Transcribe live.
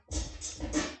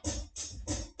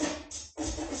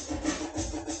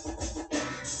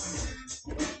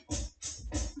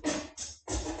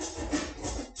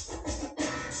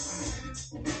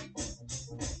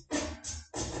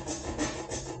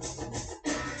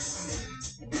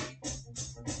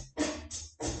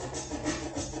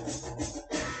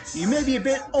You may be a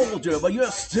bit older, but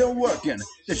you're still working.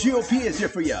 The GOP is here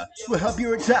for you. We'll help you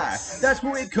retire. That's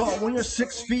what we call when you're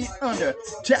 6 feet under.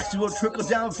 Taxes will trickle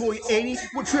down before you're 80.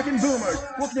 We're tricking boomers,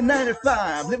 working 9 to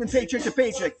 5, living paycheck to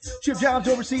paycheck. Ship jobs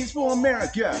overseas for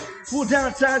America. We'll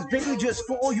downsize bigly just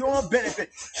for your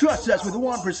benefit. Trust us with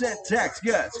 1% tax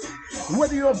cuts.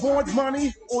 Whether you're born with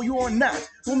money or you're not,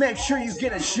 we'll make sure you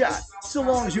get a shot, so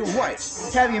long as you're white.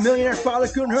 Having a millionaire father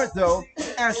couldn't hurt, though.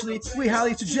 Actually, we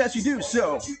highly suggest you do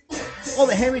so. All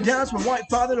the hand-me-downs from white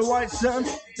father to white son,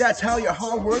 that's how your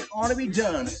hard work ought to be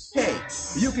done. Hey,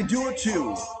 you can do it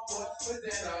too.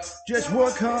 Just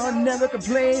work hard, never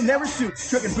complain, never sue.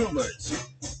 Tricking boomers.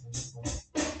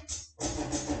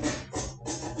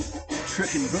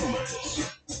 Tricking boomers.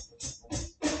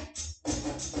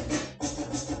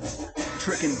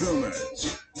 Tricking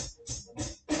boomers.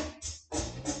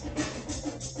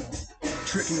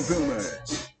 Tricking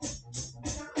boomers.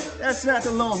 That's not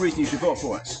the lone reason you should vote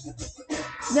for us.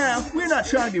 Now, we're not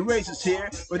trying to be racist here,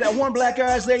 but that one black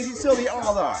guy is lazy, so they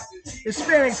all are.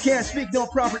 Hispanics can't speak no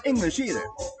proper English either.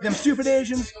 Them stupid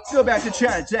Asians, go back to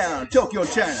Chinatown, Tokyo,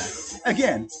 China.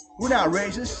 Again, we're not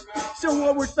racist, so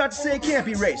what we're about to say can't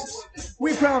be racist.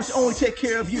 We promise to only take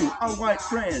care of you, our white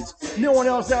friends. No one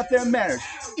else out there matters,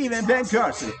 even Ben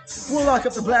Carson. We'll lock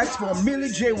up the blacks for merely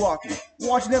jaywalking,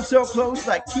 watching them so close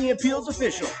like Key and Peele's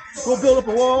official. We'll build up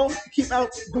a wall, keep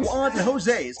out the Juans and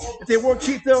Jose's. If they work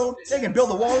cheap though, they can build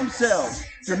the wall themselves.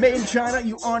 If you're made in China,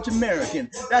 you aren't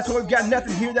American. That's why we've got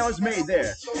nothing here that was made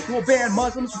there. We'll ban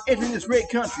Muslims from entering this great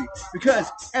country because,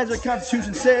 as the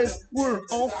Constitution says, we're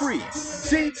all free.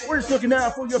 See, we're just looking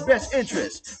out for your best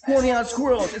interests, pointing out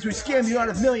squirrels as we scam you out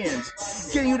of millions,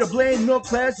 getting you to blame middle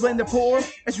class, blame the poor,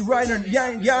 as you ride on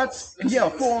yachts and yell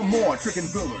for more tricking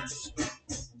boomers.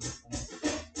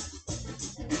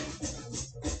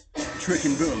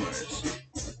 Tricking boomers.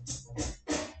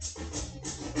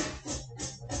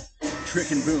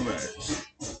 Tricking boomers.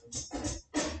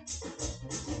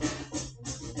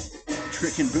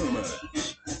 Tricking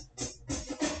boomers.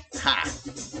 Ha!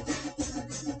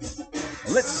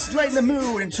 Let's lighten the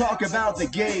mood and talk about the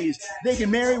gays. They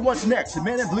can marry what's next, the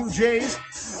men in blue jays?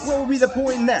 What would be the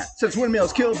point in that, since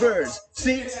windmills kill birds?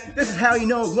 See, this is how you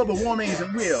know global warming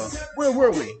isn't real. Where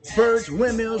were we? Birds,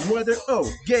 windmills, weather,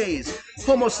 oh, gays.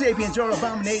 Homo sapiens are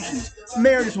abominations.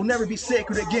 Marriages will never be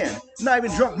sacred again. Not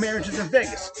even drunk marriages in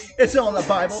Vegas. It's all in the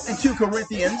Bible, in 2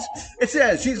 Corinthians. It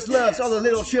says Jesus loves all the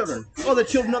little children, all the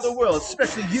children of the world,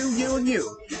 especially you, and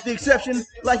you. The exception,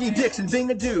 liking dicks and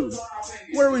being a dude.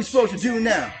 What are we supposed to do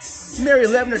now? Marry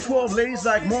 11 or 12 ladies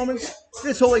like Mormons?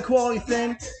 This whole equality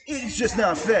thing, it's just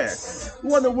not fair.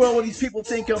 What in the world will these people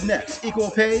think of next?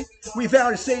 Equal pay? We vow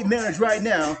to save marriage right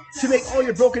now, to make all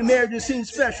your broken marriages seem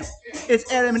special. It's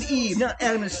Adam and Eve, not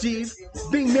Adam and Steve.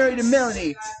 Being married to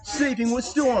Melanie, sleeping with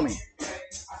Stormy.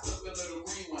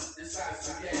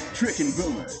 Tricking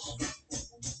boomers.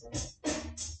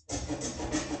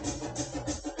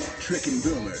 Tricking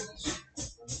boomers.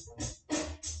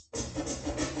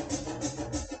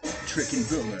 Tricking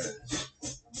boomers.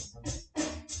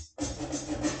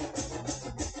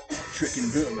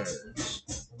 Tricking boomers.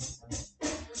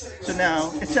 So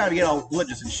now, it's time to get all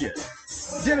religious and shit.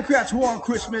 Democrats won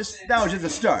Christmas, that was just the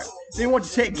start. They want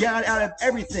to take God out of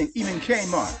everything, even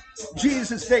Kmart.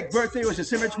 Jesus' fake birthday was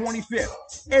December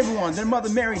 25th. Everyone, their Mother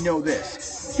Mary know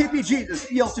this. Hippie Jesus,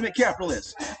 the ultimate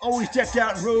capitalist. Always decked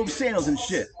out in robes, sandals, and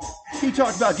shit. He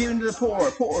talked about giving to the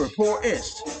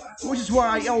poorest. Which is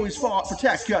why he always fought for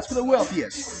tax cuts for the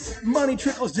wealthiest. Money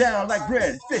trickles down like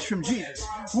bread, fish from Jesus.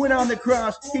 When on the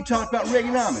cross, he talked about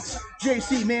Reaganomics.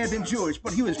 JC may have been Jewish,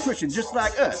 but he was Christian just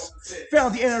like us.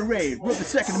 Found the NRA, wrote the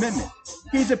Second Amendment.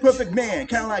 He's a perfect man,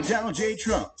 kind of like Donald J.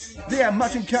 Trump. They have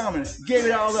much in common, gave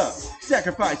it all up,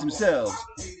 sacrificed themselves.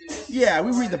 Yeah,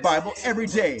 we read the Bible every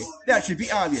day. That should be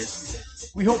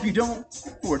obvious. We hope you don't.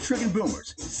 For tricking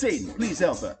boomers, Satan, please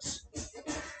help us.